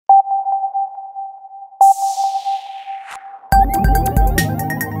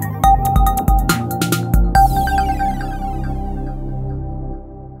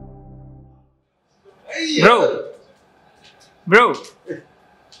Bro,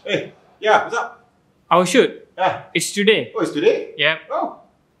 Hey, yeah, what's up? our shoot. Ah, It's today. oh, it's today? Yep. Oh,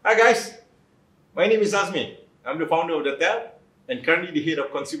 hi guys. My name is Azmir. I'm the founder of Dattel and currently the head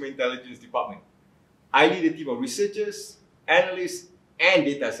of Consumer Intelligence Department. I lead a team of researchers, analysts, and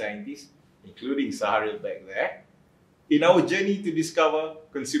data scientists, including Saharil back there, in our journey to discover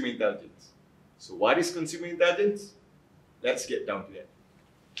consumer intelligence. So what is consumer intelligence? Let's get down to that.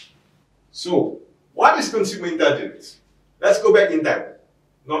 So, what is consumer intelligence? Let's go back in time.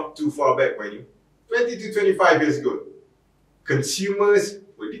 Not too far back, mind you. 20 to 25 years ago, consumers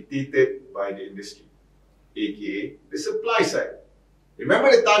were dictated by the industry, aka the supply side. Remember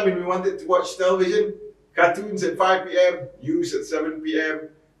the time when we wanted to watch television? Cartoons at 5 p.m, news at 7 p.m,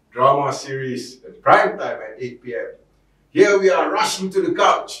 drama series at prime time at 8 p.m. Here we are rushing to the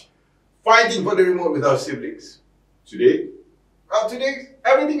couch, fighting for the remote with our siblings. Today,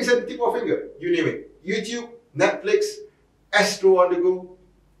 everything is at the tip of finger. You name it. YouTube, Netflix, Astro on the go.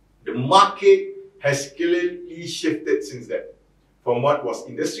 The market has clearly shifted since then, from what was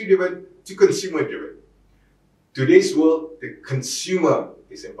industry-driven to consumer-driven. Today's world, the consumer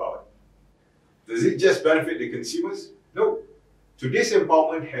is empowered. Does it just benefit the consumers? No. Today's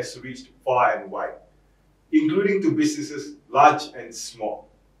empowerment has reached far and wide, including to businesses large and small.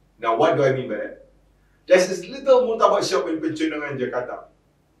 Now, what do I mean by that? There's this little murtabak shop in Pencenongan, Jakarta.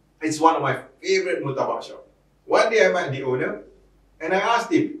 It's one of my favorite murtabak shops. One day I met the owner and I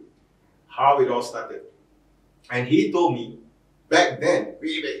asked him how it all started. And he told me back then,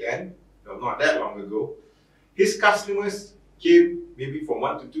 way back then, no, not that long ago, his customers came maybe from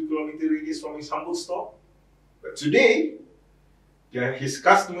 1 to 2 kilometer radius from his humble store. But today, his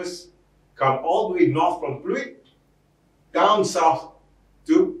customers come all the way north from Pluit, down south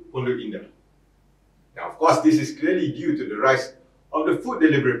to Pondok Indah. Now, of course, this is clearly due to the rise of the food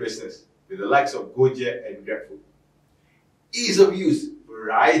delivery business with the likes of Gojek and GrabFood. Ease of use,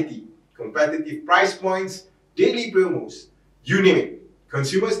 variety, competitive price points, daily promos, you name it.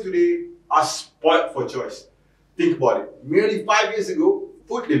 Consumers today are spoiled for choice. Think about it. Merely 5 years ago,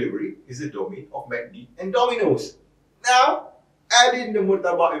 food delivery is the domain of McD and Domino's. Now, add in the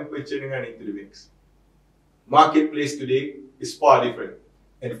murtabak and Pencenongan into the mix. Marketplace today is far different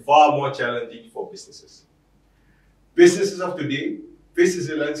and far more challenging for businesses. Businesses of today faces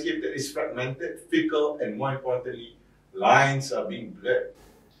a landscape that is fragmented, fickle, and more importantly, lines are being blurred.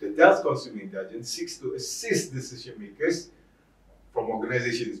 Dattel's Consumer Intelligence seeks to assist decision makers from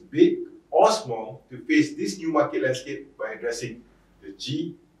organizations big or small to face this new market landscape by addressing the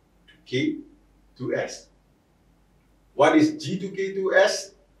G to K to S. What is G to K to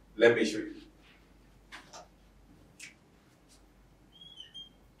S? Let me show you.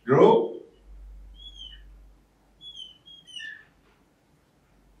 Grow,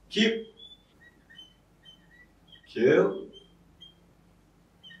 keep, kill,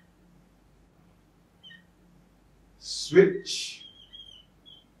 switch,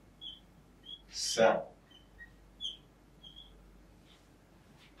 sell.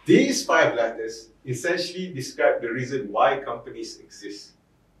 These 5 letters essentially describe the reason why companies exist.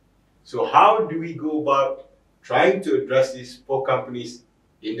 So how do we go about trying to address this for companies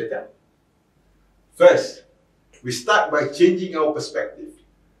in the town? First, we start by changing our perspective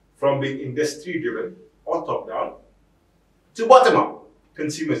from being industry-driven or top-down to bottom-up,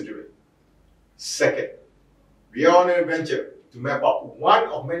 consumers-driven. Second, we are on an adventure to map out one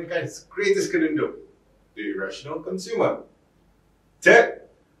of mankind's greatest conundrum, the irrational consumer. Third,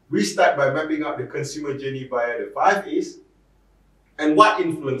 we start by mapping out the consumer journey via the 5 A's and what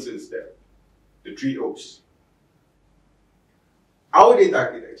influences them, the 3 O's. Our data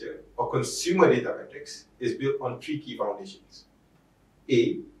architecture, or consumer data metrics, is built on 3 key foundations.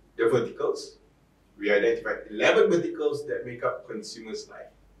 A, the verticals. We identified 11 verticals that make up consumers' life.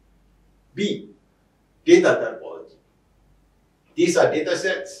 B, data typology. These are data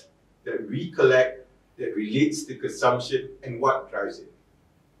sets that we collect that relates to consumption and what drives it.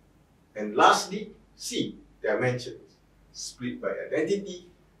 And lastly, C, dimensions, split by identity,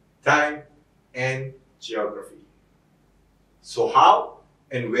 time, and geography. So how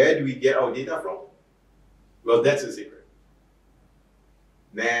and where do we get our data from? Well, that's a secret.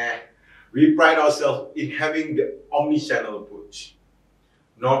 We pride ourselves in having the omni-channel approach.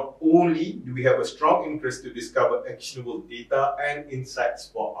 Not only do we have a strong interest to discover actionable data and insights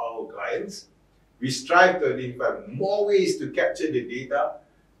for our clients, we strive to identify more ways to capture the data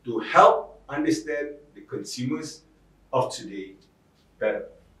to help understand the consumers of today better.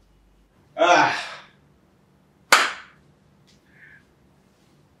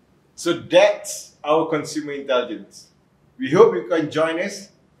 So that's our consumer intelligence. We hope you can join us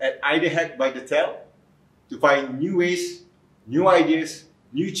at IDEAHACK by Dattel to find new ways new ideas,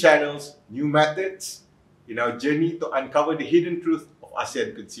 new channels, new methods in our journey to uncover the hidden truth of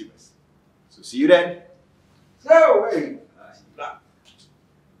ASEAN consumers. So see you then. So, wait.